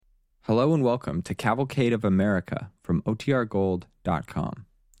Hello and welcome to Cavalcade of America from OTRGold.com.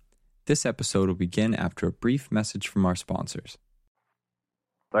 This episode will begin after a brief message from our sponsors.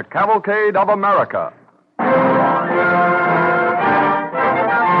 The Cavalcade of America.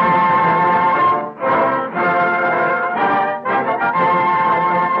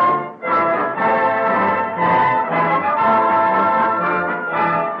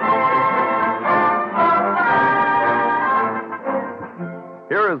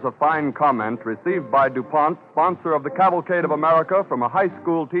 Here is a fine comment received by DuPont, sponsor of the Cavalcade of America, from a high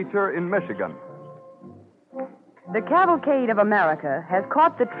school teacher in Michigan. The Cavalcade of America has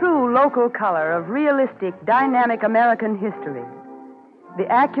caught the true local color of realistic, dynamic American history. The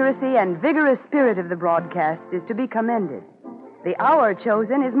accuracy and vigorous spirit of the broadcast is to be commended. The hour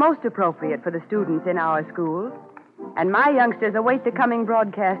chosen is most appropriate for the students in our schools, and my youngsters await the coming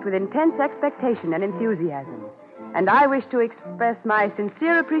broadcast with intense expectation and enthusiasm. And I wish to express my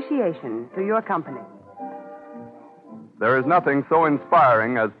sincere appreciation to your company. There is nothing so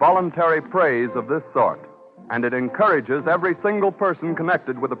inspiring as voluntary praise of this sort, and it encourages every single person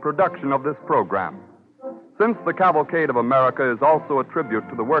connected with the production of this program. Since the Cavalcade of America is also a tribute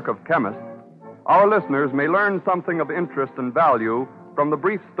to the work of chemists, our listeners may learn something of interest and value from the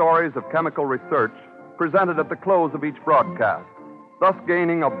brief stories of chemical research presented at the close of each broadcast, thus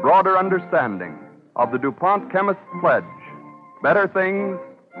gaining a broader understanding of the DuPont Chemist's pledge: better things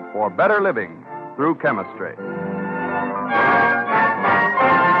for better living through chemistry.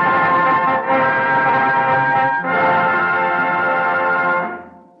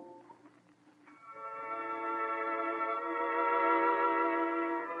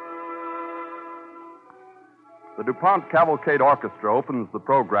 The DuPont Cavalcade Orchestra opens the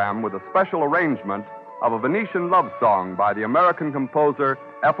program with a special arrangement of a Venetian love song by the American composer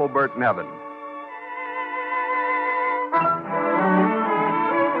Ethelbert Nevin.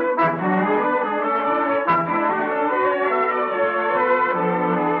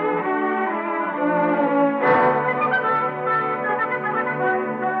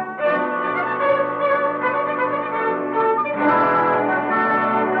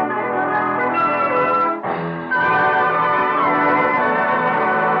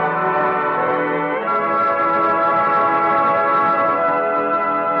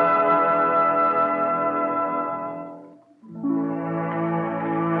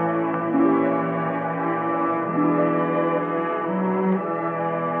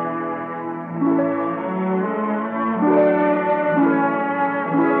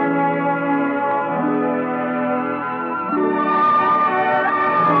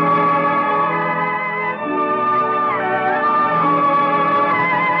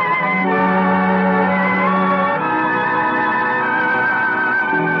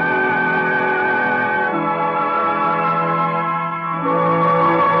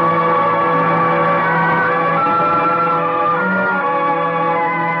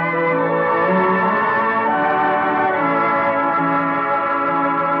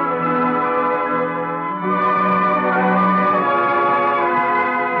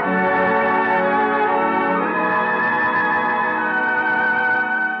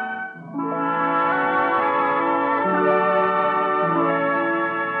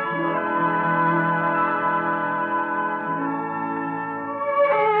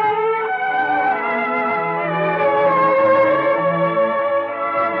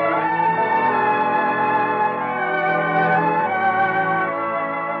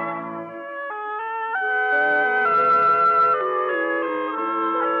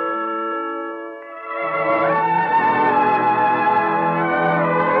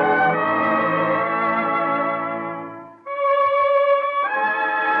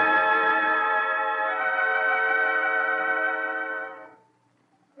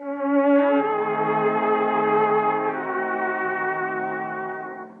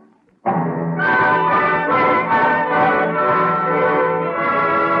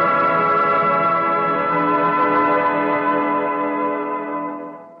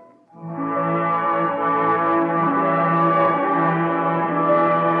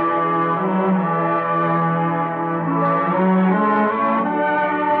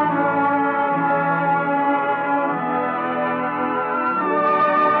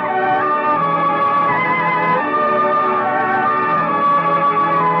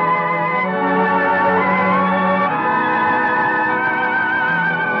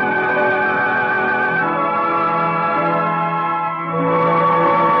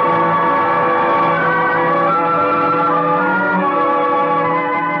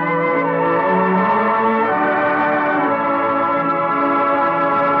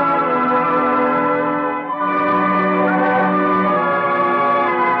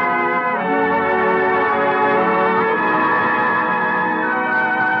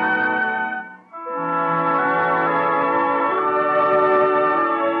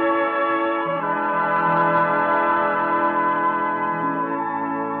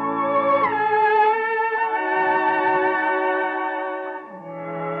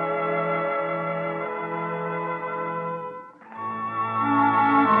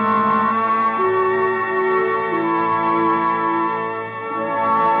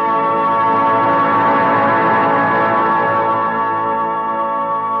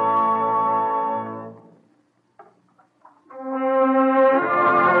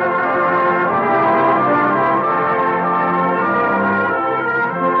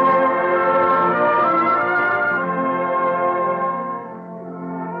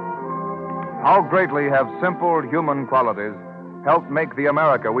 How greatly have simple human qualities helped make the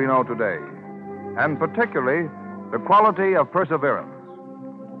America we know today, and particularly the quality of perseverance.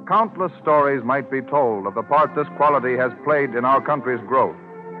 Countless stories might be told of the part this quality has played in our country's growth.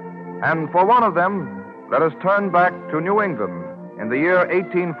 And for one of them, let us turn back to New England in the year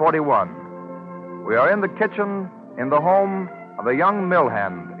 1841. We are in the kitchen in the home of a young mill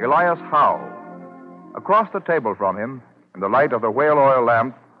hand, Elias Howe. Across the table from him, in the light of the whale oil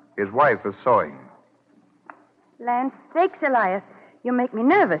lamp, his wife is sewing. Land sakes, Elias, you make me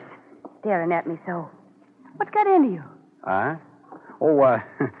nervous, staring at me so. What got into you?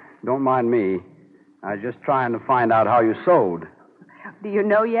 Don't mind me. I was just trying to find out how you sewed. Do you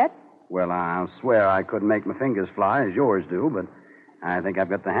know yet? Well, I'll swear I couldn't make my fingers fly as yours do, but I think I've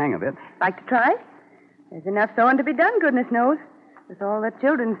got the hang of it. Like to try? There's enough sewing to be done, goodness knows, with all the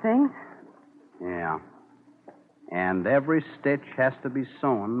children's things. Yeah. And every stitch has to be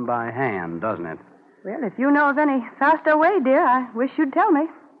sewn by hand, doesn't it? Well, if you know of any faster way, dear, I wish you'd tell me.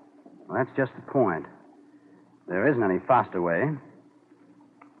 Well, that's just the point. There isn't any faster way.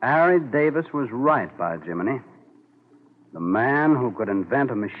 Harry Davis was right, by Jiminy. The man who could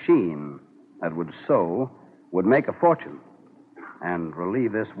invent a machine that would sew would make a fortune and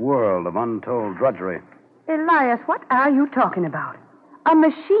relieve this world of untold drudgery. Elias, what are you talking about? A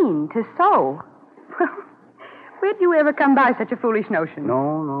machine to sew? Where'd you ever come by such a foolish notion?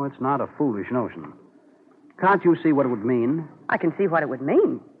 No, it's not a foolish notion. Can't you see what it would mean? I can see what it would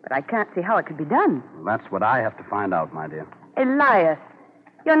mean, but I can't see how it could be done. Well, that's what I have to find out, my dear. Elias,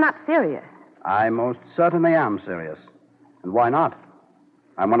 you're not serious. I most certainly am serious. And why not?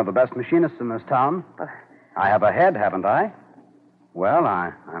 I'm one of the best machinists in this town. I have a head, haven't I? Well,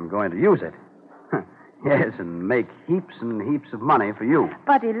 I'm going to use it. Yes, and make heaps and heaps of money for you.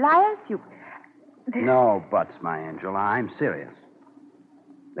 But, Elias, you... No buts, my angel. I'm serious.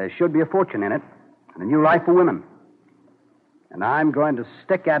 There should be a fortune in it, and a new life for women. And I'm going to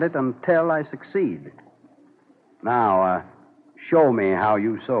stick at it until I succeed. Now, show me how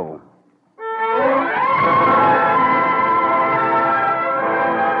you sew.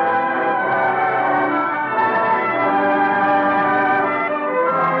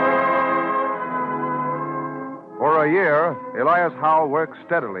 For a year, Elias Howe worked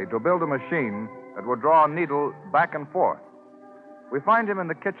steadily to build a machine that would draw a needle back and forth. We find him in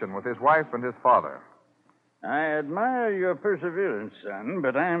the kitchen with his wife and his father. I admire your perseverance, son,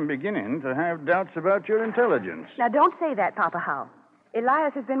 but I'm beginning to have doubts about your intelligence. Now, don't say that, Papa Howe.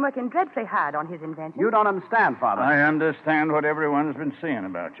 Elias has been working dreadfully hard on his invention. You don't understand, Father. I understand what everyone's been saying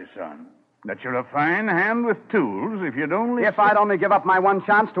about you, son. That you're a fine hand with tools if you'd only... If I'd only give up my one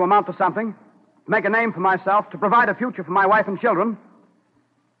chance to amount to something, to make a name for myself, to provide a future for my wife and children.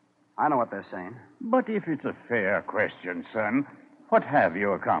 I know what they're saying. But if it's a fair question, son, what have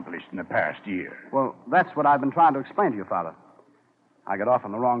you accomplished in the past year? Well, that's what I've been trying to explain to you, Father. I got off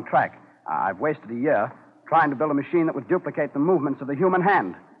on the wrong track. I've wasted a year trying to build a machine that would duplicate the movements of the human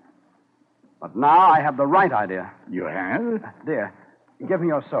hand. But now I have the right idea. You have? Dear, give me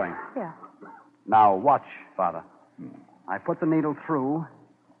your sewing. Yeah. Now, watch, Father. I put the needle through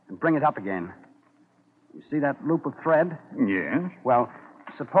and bring it up again. You see that loop of thread? Yes. Well,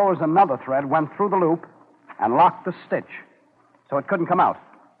 suppose another thread went through the loop and locked the stitch, so it couldn't come out.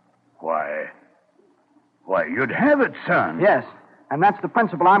 Why, you'd have it, son. Yes, and that's the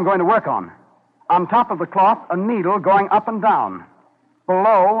principle I'm going to work on. On top of the cloth, a needle going up and down.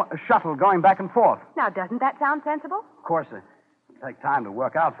 Below, a shuttle going back and forth. Now, doesn't that sound sensible? Of course, it'll take time to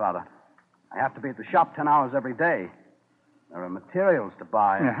work out, Father. I have to be at the shop 10 hours every day. There are materials to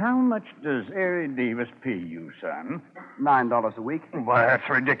buy. Now, how much does Harry Davis pay you, son? $9 a week. Why, that's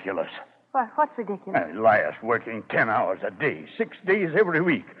ridiculous. What's ridiculous? Elias working 10 hours a day, 6 days every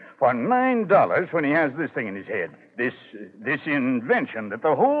week, for $9 when he has this thing in his head. This invention that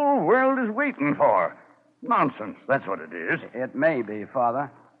the whole world is waiting for. Nonsense, that's what it is. It may be,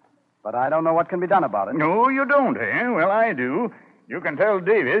 Father, but I don't know what can be done about it. No, you don't, eh? Well, I do. You can tell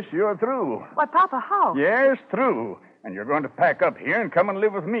Davis you're through. What, Papa, how? Yes, through. And you're going to pack up here and come and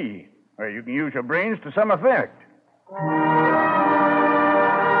live with me, where you can use your brains to some effect.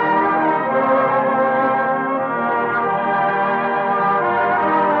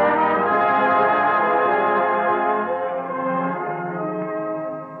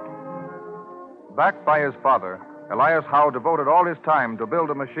 Backed by his father, Elias Howe devoted all his time to build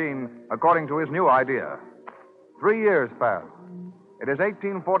a machine according to his new idea. 3 years passed. It is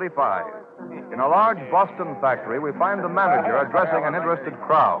 1845. In a large Boston factory, we find the manager addressing an interested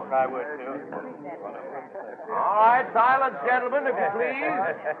crowd. All right, silence, gentlemen, if you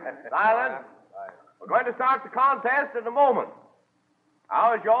please. Silence. We're going to start the contest in a moment.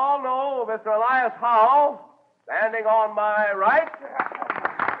 Now, as you all know, Mr. Elias Howe, standing on my right,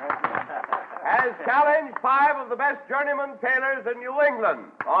 has challenged 5 of the best journeyman tailors in New England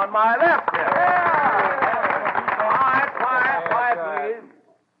on my left. Quiet, please.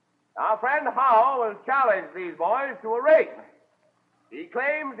 Now, friend Howe will challenge these boys to a race. He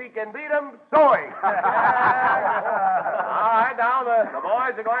claims he can beat them sewing. All right, now the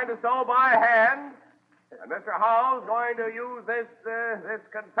boys are going to sew by hand, and Mr. Howe's going to use this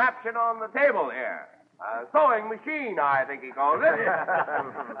contraption on the table here. A sewing machine, I think he calls it.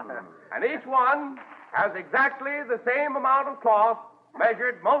 And each one has exactly the same amount of cloth,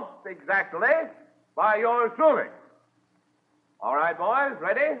 measured most exactly by yours truly. All right, boys,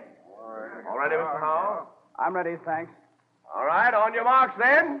 ready? All ready, Mr. Howe? I'm ready, thanks. All right, on your marks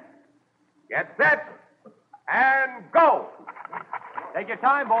then. Get set and go. Take your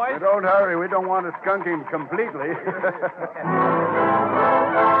time, boys. Don't hurry. We don't want to skunk him completely.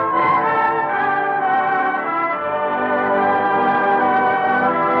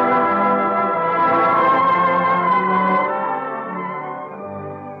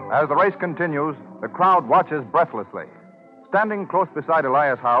 As the race continues, the crowd watches breathlessly. Standing close beside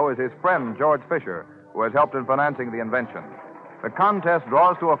Elias Howe is his friend, George Fisher, who has helped in financing the invention. The contest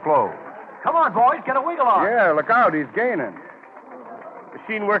draws to a close. Come on, boys. Get a wiggle on. Yeah, look out. He's gaining.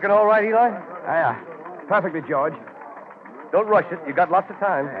 Machine working all right, Eli? Yeah, perfectly, George. Don't rush it. You got lots of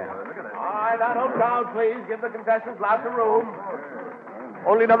time. All right, now don't crowd, please. Give the contestants lots of room.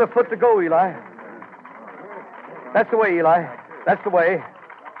 Only another foot to go, Eli. That's the way, Eli. That's the way.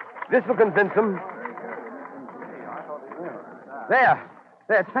 This will convince them. There,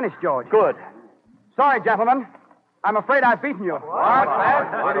 it's finished, George. Good. Sorry, gentlemen. I'm afraid I've beaten you. What?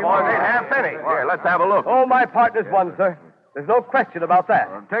 The boys ain't half finished. Here, let's have a look. Oh, my partner's won, sir. There's no question about that.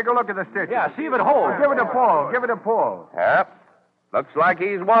 Take a look at the stitches. Yeah, see if it holds. Give it a pull. Give it a pull. Yep. Looks like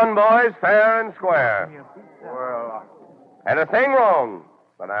he's won, boys, fair and square. Well, And a thing wrong.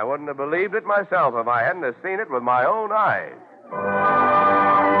 But I wouldn't have believed it myself if I hadn't have seen it with my own eyes.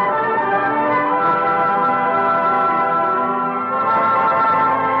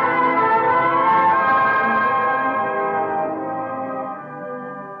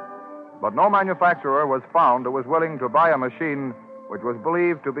 But no manufacturer was found who was willing to buy a machine which was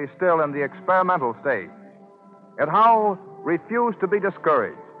believed to be still in the experimental stage. Yet Howe refused to be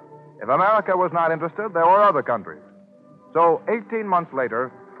discouraged. If America was not interested, there were other countries. So 18 months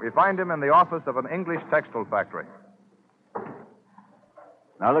later, we find him in the office of an English textile factory.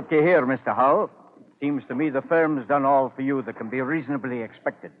 Now, look here, Mr. Howe. Seems to me the firm's done all for you that can be reasonably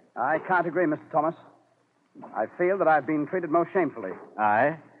expected. I can't agree, Mr. Thomas. I feel that I've been treated most shamefully.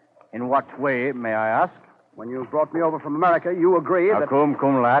 Aye? In what way, may I ask? When you brought me over from America, you agreed Now, that...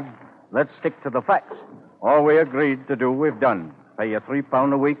 come, lad. Let's stick to the facts. All we agreed to do, we've done. Pay you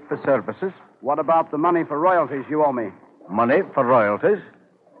 £3 a week for services. What about the money for royalties you owe me? Money for royalties.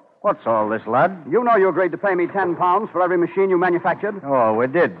 What's all this, lad? You know you agreed to pay me £10 for every machine you manufactured. Oh, we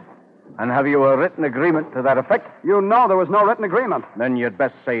did. And have you a written agreement to that effect? You know there was no written agreement. Then you'd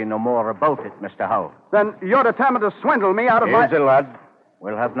best say no more about it, Mr. Howe. Then you're determined to swindle me out of my... Easy, lad.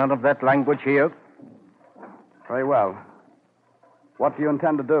 We'll have none of that language here. Very well. What do you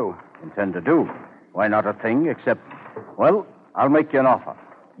intend to do? Intend to do? Why, not a thing, except... Well, I'll make you an offer.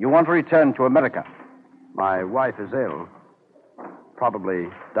 You want to return to America? My wife is ill. Probably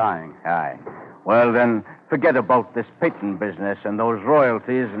dying. Aye. Well, then, forget about this patent business and those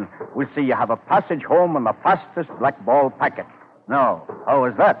royalties, and we'll see you have a passage home on the fastest blackball packet. Now, how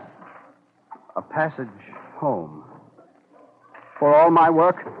is that? A passage home. For all my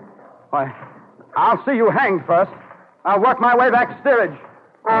work? Why, I'll see you hanged first. I'll work my way back steerage.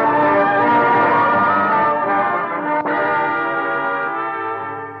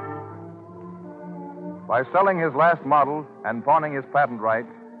 By selling his last model and pawning his patent rights,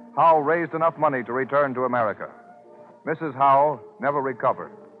 Howe raised enough money to return to America. Mrs. Howe never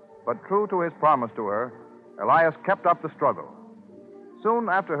recovered, but true to his promise to her, Elias kept up the struggle. Soon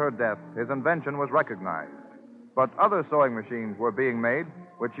after her death, his invention was recognized, but other sewing machines were being made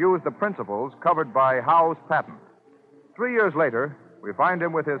which used the principles covered by Howe's patent. 3 years later, we find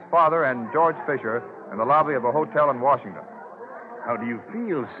him with his father and George Fisher in the lobby of a hotel in Washington. How do you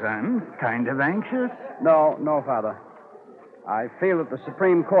feel, son? Kind of anxious? No, Father. I feel that the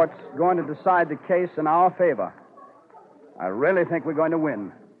Supreme Court's going to decide the case in our favor. I really think we're going to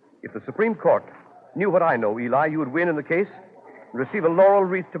win. If the Supreme Court knew what I know, Eli, you would win in the case and receive a laurel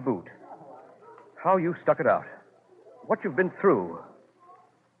wreath to boot. How you stuck it out. What you've been through.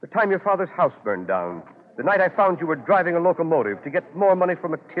 The time your father's house burned down. The night I found you were driving a locomotive to get more money for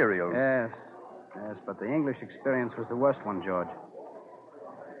materials. Yes, but the English experience was the worst one, George.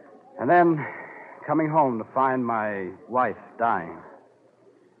 And then coming home to find my wife dying.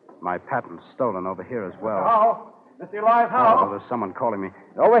 My patents stolen over here as well. Howe. Mr. Elias Howe. Oh, there's someone calling me.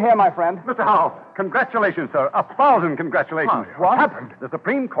 Over here, my friend. Mr. Howe, congratulations, sir. 1,000 congratulations. What happened? The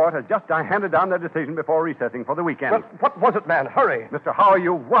Supreme Court has just handed down their decision before recessing for the weekend. Well, what was it, man? Hurry. Mr. Howe,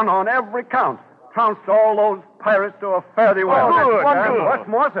 you won on every count. Trounced all those pirates to a fare thee well. Oh, good. And what's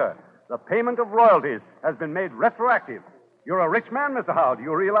more, sir, the payment of royalties has been made retroactive. You're a rich man, Mr. Howe. Do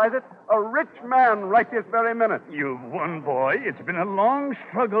you realize it? A rich man right this very minute. You've won, boy. It's been a long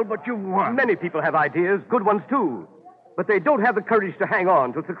struggle, but you've won. Many people have ideas, good ones, too. But they don't have the courage to hang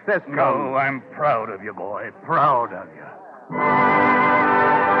on till success comes. No, I'm proud of you, boy. Proud of you.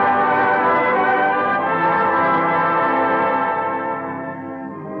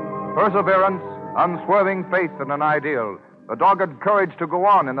 Perseverance, unswerving faith in an ideal, the dogged courage to go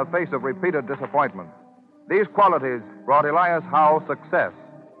on in the face of repeated disappointment. These qualities brought Elias Howe success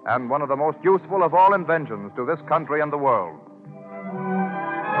and one of the most useful of all inventions to this country and the world.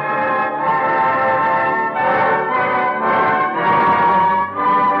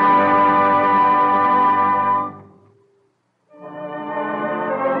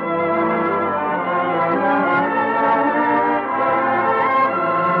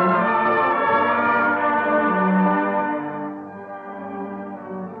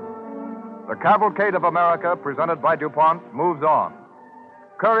 The Cavalcade of America, presented by DuPont, moves on.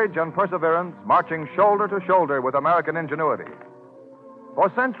 Courage and perseverance marching shoulder to shoulder with American ingenuity.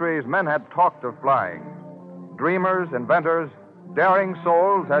 For centuries, men had talked of flying. Dreamers, inventors, daring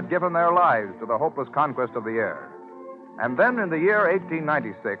souls had given their lives to the hopeless conquest of the air. And then in the year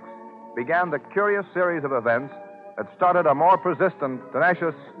 1896 began the curious series of events that started a more persistent,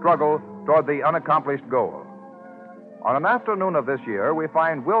 tenacious struggle toward the unaccomplished goal. On an afternoon of this year, we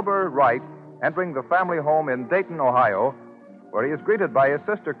find Wilbur Wright entering the family home in Dayton, Ohio, where he is greeted by his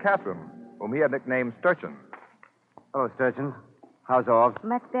sister Catherine, whom he had nicknamed Sturgeon. Hello, Sturgeon. How's all?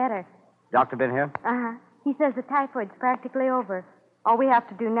 Much better. Doctor been here? Uh-huh. He says the typhoid's practically over. All we have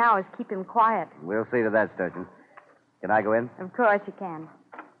to do now is keep him quiet. We'll see to that, Sturgeon. Can I go in? Of course you can.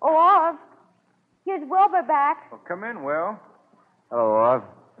 Oh, Orv, here's Wilbur back. Well, come in, Will. Hello, Orv.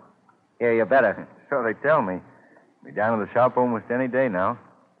 Here, you're better. So they tell me. Be down to the shop almost any day now.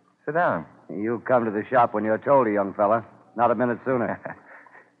 Sit down. You come to the shop when you're told to, young fella. Not a minute sooner.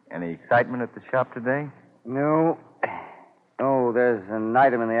 Any excitement at the shop today? No. Oh, there's an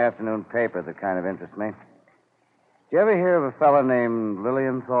item in the afternoon paper that kind of interests me. Did you ever hear of a fella named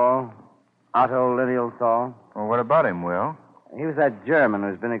Lilienthal? Otto Lilienthal? Well, what about him, Will? He was that German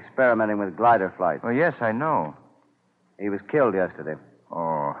who's been experimenting with glider flights. Oh, yes, I know. He was killed yesterday.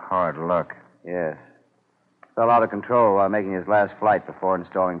 Oh, hard luck. Yes. Fell out of control while making his last flight before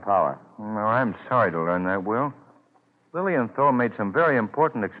installing power. No, I'm sorry to learn that, Will. Lilienthal made some very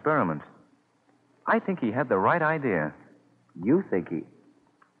important experiments. I think he had the right idea. You think he...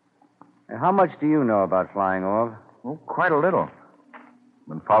 How much do you know about flying, Orv? Oh, quite a little.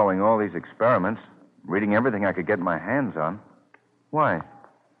 Been following all these experiments, reading everything I could get my hands on. Why?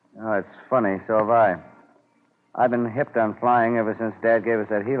 Oh, it's funny. So have I. I've been hipped on flying ever since Dad gave us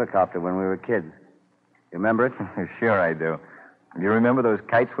that helicopter when we were kids. You remember it? Sure I do. Do you remember those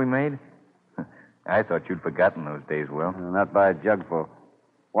kites we made? I thought you'd forgotten those days, Will. Not by a jugful.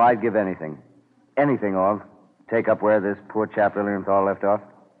 Why, I'd give anything. Anything, Orv. Take up where this poor chap Lilienthal left off.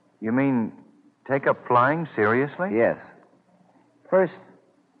 You mean take up flying seriously? Yes. First,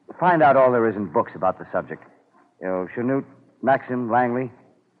 find out all there is in books about the subject. You know, Chanute, Maxim, Langley.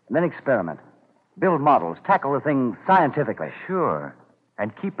 And then experiment. Build models. Tackle the thing scientifically. Sure.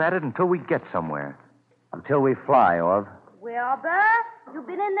 And keep at it until we get somewhere. Until we fly, Orv. Wilbur, you've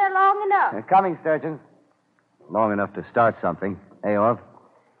been in there long enough. They're coming, Sturgeon. Long enough to start something. Hey, Orv?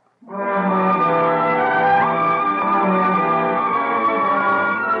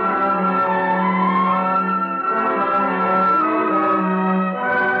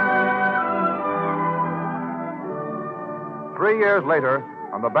 3 years later,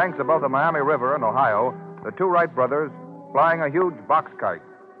 on the banks above the Miami River in Ohio, the two Wright brothers flying a huge box kite.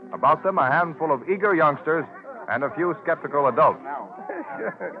 About them, a handful of eager youngsters and a few skeptical adults. Quiet,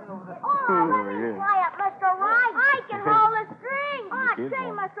 Mr. Wright. I can hold the string. Oh, say,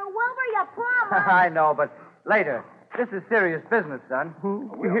 Mr. Wilbur, you promised. I know, but later. This is serious business, son.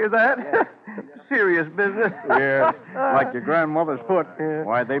 You hear that? Yeah. Serious business. Yeah, like your grandmother's foot. Yeah.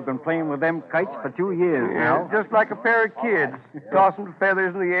 Why, they've been playing with them kites for 2 years now. Just like a pair of kids. Tossing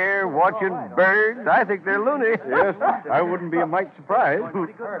feathers in the air, watching birds. I think they're loony. Yes, I wouldn't be a mite surprised.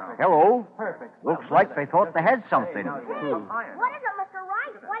 Hello. Looks like they thought they had something. What is it, Mr.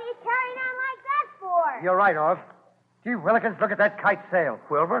 Wright? What are you carrying on like that for? You're right, Orv. Gee, Willikins, look at that kite sail.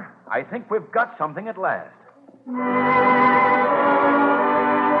 Wilbur, I think we've got something at last.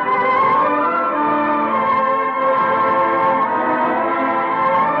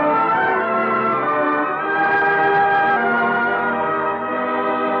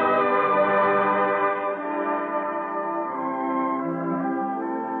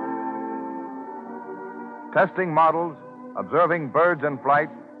 Testing models, observing birds in flight,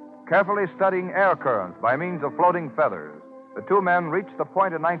 carefully studying air currents by means of floating feathers, the two men reached the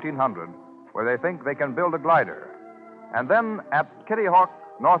point in 1900 where they think they can build a glider. And then at Kitty Hawk,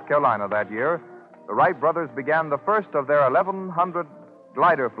 North Carolina that year, the Wright brothers began the first of their 1,100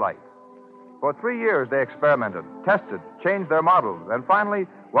 glider flights. For 3 years they experimented, tested, changed their models, and finally,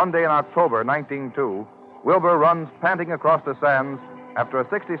 one day in October 1902, Wilbur runs panting across the sands after a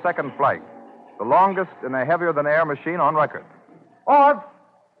 60-second flight, the longest in a heavier-than-air machine on record. Orv,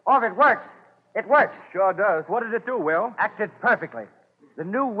 it works. It works. Sure does. What did it do, Will? Acted perfectly. The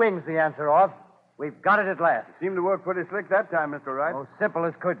new wing's the answer, Orv. We've got it at last. Seemed to work pretty slick that time, Mr. Wright. Oh, simple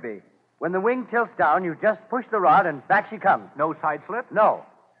as could be. When the wing tilts down, you just push the rod and back she comes. No side slip? No.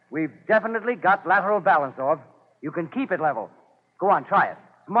 We've definitely got lateral balance, Orv. You can keep it level. Go on, try it.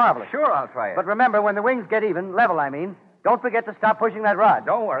 It's marvelous. Sure, I'll try it. But remember, when the wings get even, level, I mean, don't forget to stop pushing that rod.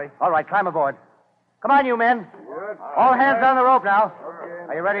 Don't worry. All right, climb aboard. Come on, you men. All hands on the rope now.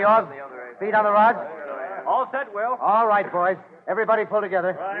 Are you ready, Orv? Feet on the rods? All set, Will. All right, boys. Everybody pull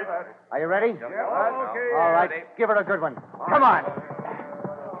together. Are you ready? Okay. All right. Give it a good one. Come on.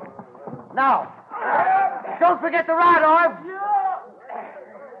 Now. Don't forget the rod, Orv.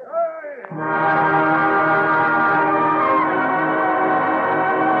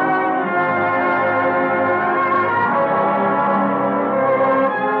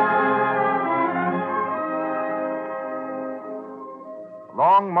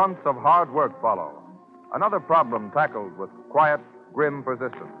 Long months of hard work follow. Another problem tackled with quiet, grim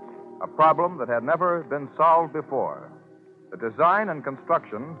persistence. A problem that had never been solved before. The design and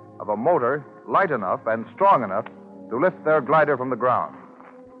construction of a motor light enough and strong enough to lift their glider from the ground.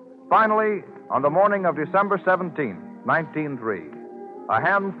 Finally, on the morning of December 17, 1903, a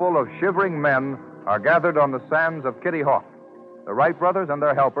handful of shivering men are gathered on the sands of Kitty Hawk. The Wright brothers and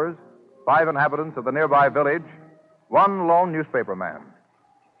their helpers, 5 inhabitants of the nearby village, 1 lone newspaper man.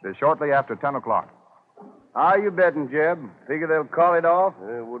 It is shortly after 10 o'clock. How you betting, Jeb? Figure they'll call it off?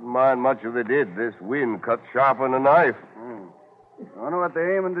 Wouldn't mind much if they did. This wind cuts sharper than a knife. I wonder what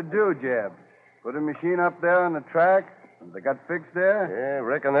they're aiming to do, Jeb. Put a machine up there on the track that they got fixed there? Yeah,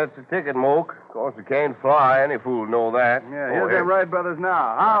 reckon that's the ticket, Moke. Of course, it can't fly. Any fool know that. Yeah, here's them Wright brothers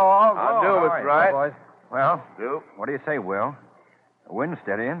now. How? I'll do it, right? Boys. Well, Do. what do you say, Will? The wind's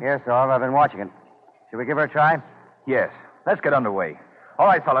steadying. Yes, Orv. I've been watching it. Should we give her a try? Yes. Let's get underway. All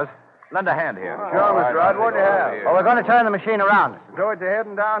right, fellas. Lend a hand here. Sure, Mr. Wright. What do you have? Well, we're going to turn the machine around. So it's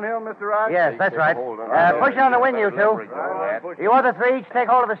heading downhill, Mr. Wright? Yes, that's right. Push on the wing, you two. You other 3 each take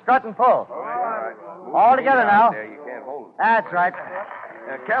hold of the strut and pull. All together now. There, you can't hold it. That's right.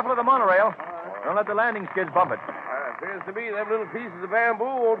 Careful of the monorail. Don't let the landing skids bump it. Appears to me them little pieces of bamboo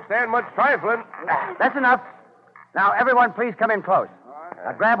won't stand much trifling. That's enough. Now, everyone, please come in close.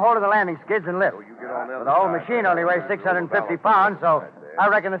 Now, grab hold of the landing skids and lift. Well, the whole machine only weighs 650 pounds, so I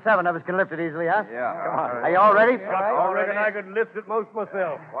reckon the 7 of us can lift it easily, huh? Yeah. Come on. Are you all ready? I reckon I could lift it most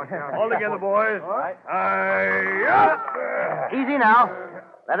myself. All together, boys. Easy now.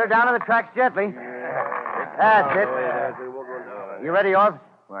 Let her down on the tracks gently. That's it. You ready, Orv?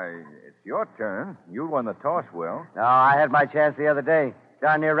 Why, it's your turn. You won the toss, Will. No, I had my chance the other day.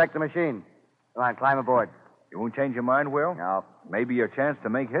 Darn near wrecked the machine. Come on, climb aboard. You won't change your mind, Will? No. Maybe your chance to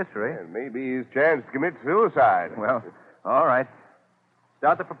make history. Maybe his chance to commit suicide. Well, all right.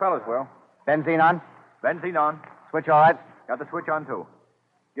 Start the propellers, Will. Benzene on? Benzene on. Switch all right? Got the switch on, too.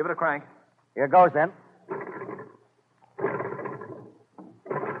 Give it a crank. Here goes, then.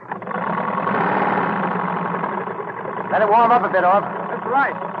 Let it warm up a bit, Orv. Mr.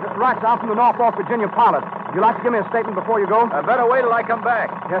 Wright. Mr. Wright's out from the Norfolk, Virginia pilot. Would you like to give me a statement before you go? I better wait till I come back.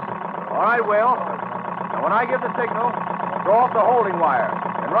 Yes, sir. All right, Will. Now, when I give the signal, throw off the holding wire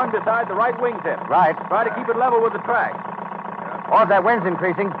and run beside the right wingtip. Right. Try to keep it level with the track. Orv, that wind's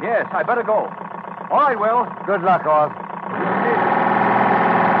increasing. Yes, I better go. All right, Will. Good luck, Orv.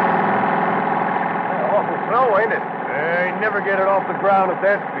 Awful slow, ain't it? You never get it off the ground at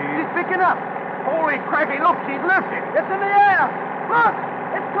that speed. He's picking up. Holy cracky, look, she's lifted. It's in the air. Look,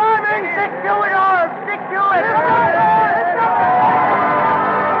 it's climbing. Stick to it, Orv. Stick to it. Come on, Orv. It's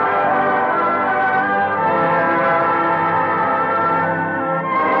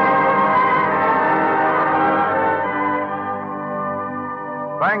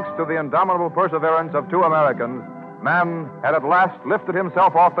Thanks to the indomitable perseverance of 2 Americans, Man had at last lifted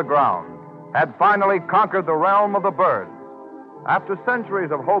himself off the ground, had finally conquered the realm of the birds. After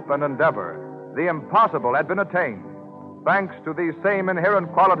centuries of hope and endeavor, the impossible had been attained, thanks to these same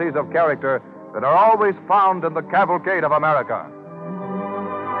inherent qualities of character that are always found in the cavalcade of America.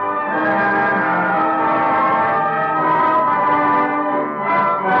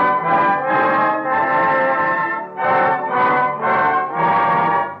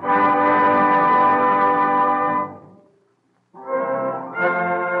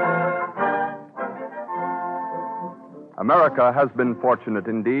 America has been fortunate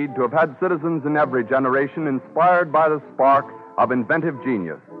indeed to have had citizens in every generation inspired by the spark of inventive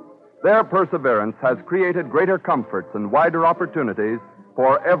genius. Their perseverance has created greater comforts and wider opportunities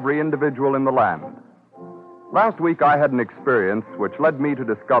for every individual in the land. Last week I had an experience which led me to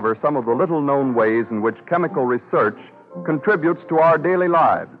discover some of the little-known ways in which chemical research contributes to our daily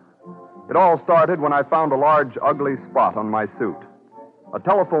lives. It all started when I found a large, ugly spot on my suit. A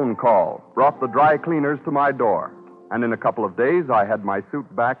telephone call brought the dry cleaners to my door, and in a couple of days I had my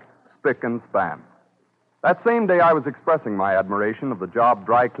suit back spick and span. That same day I was expressing my admiration of the job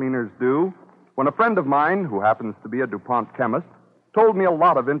dry cleaners do when a friend of mine, who happens to be a DuPont chemist, told me a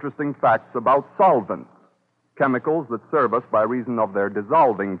lot of interesting facts about solvents, chemicals that serve us by reason of their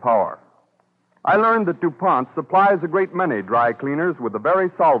dissolving power. I learned that DuPont supplies a great many dry cleaners with the very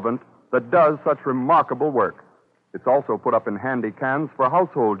solvent that does such remarkable work. It's also put up in handy cans for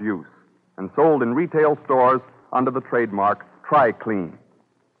household use and sold in retail stores under the trademark Tri-Clean.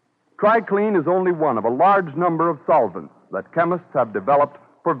 Tri-Clean is only one of a large number of solvents that chemists have developed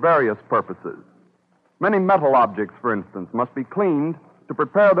for various purposes. Many metal objects, for instance, must be cleaned to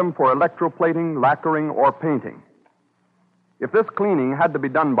prepare them for electroplating, lacquering, or painting. If this cleaning had to be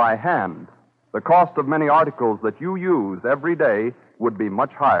done by hand, the cost of many articles that you use every day would be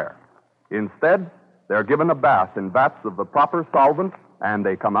much higher. Instead, they're given a bath in vats of the proper solvent, and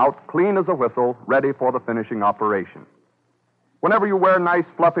they come out clean as a whistle, ready for the finishing operation. Whenever you wear nice,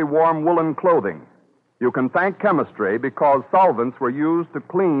 fluffy, warm woolen clothing, you can thank chemistry because solvents were used to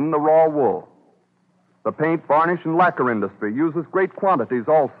clean the raw wool. The paint, varnish, and lacquer industry uses great quantities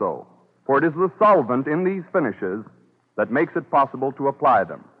also, for it is the solvent in these finishes that makes it possible to apply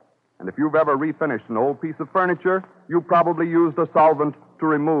them. And if you've ever refinished an old piece of furniture, you probably used a solvent to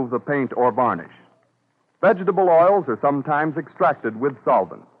remove the paint or varnish. Vegetable oils are sometimes extracted with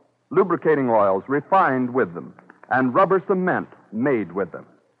solvents, lubricating oils refined with them, and rubber cement made with them.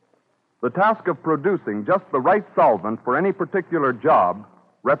 The task of producing just the right solvent for any particular job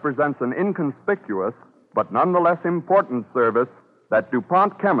represents an inconspicuous but nonetheless important service that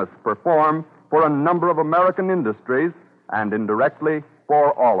DuPont chemists perform for a number of American industries and indirectly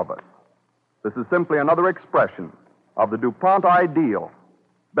for all of us. This is simply another expression of the DuPont ideal: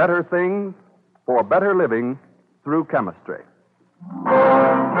 better things for better living through chemistry.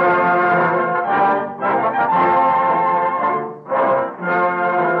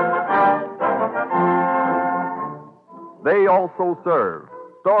 They also serve.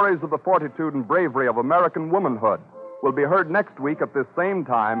 Stories of the fortitude and bravery of American womanhood will be heard next week at this same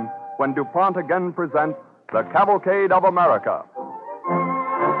time when DuPont again presents The Cavalcade of America.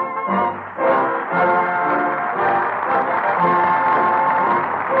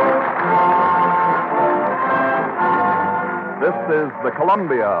 This is the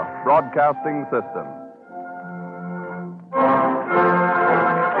Columbia Broadcasting System.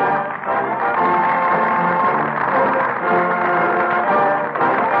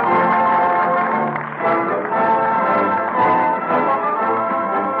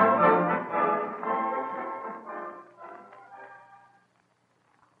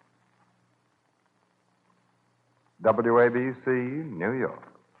 WABC, New York.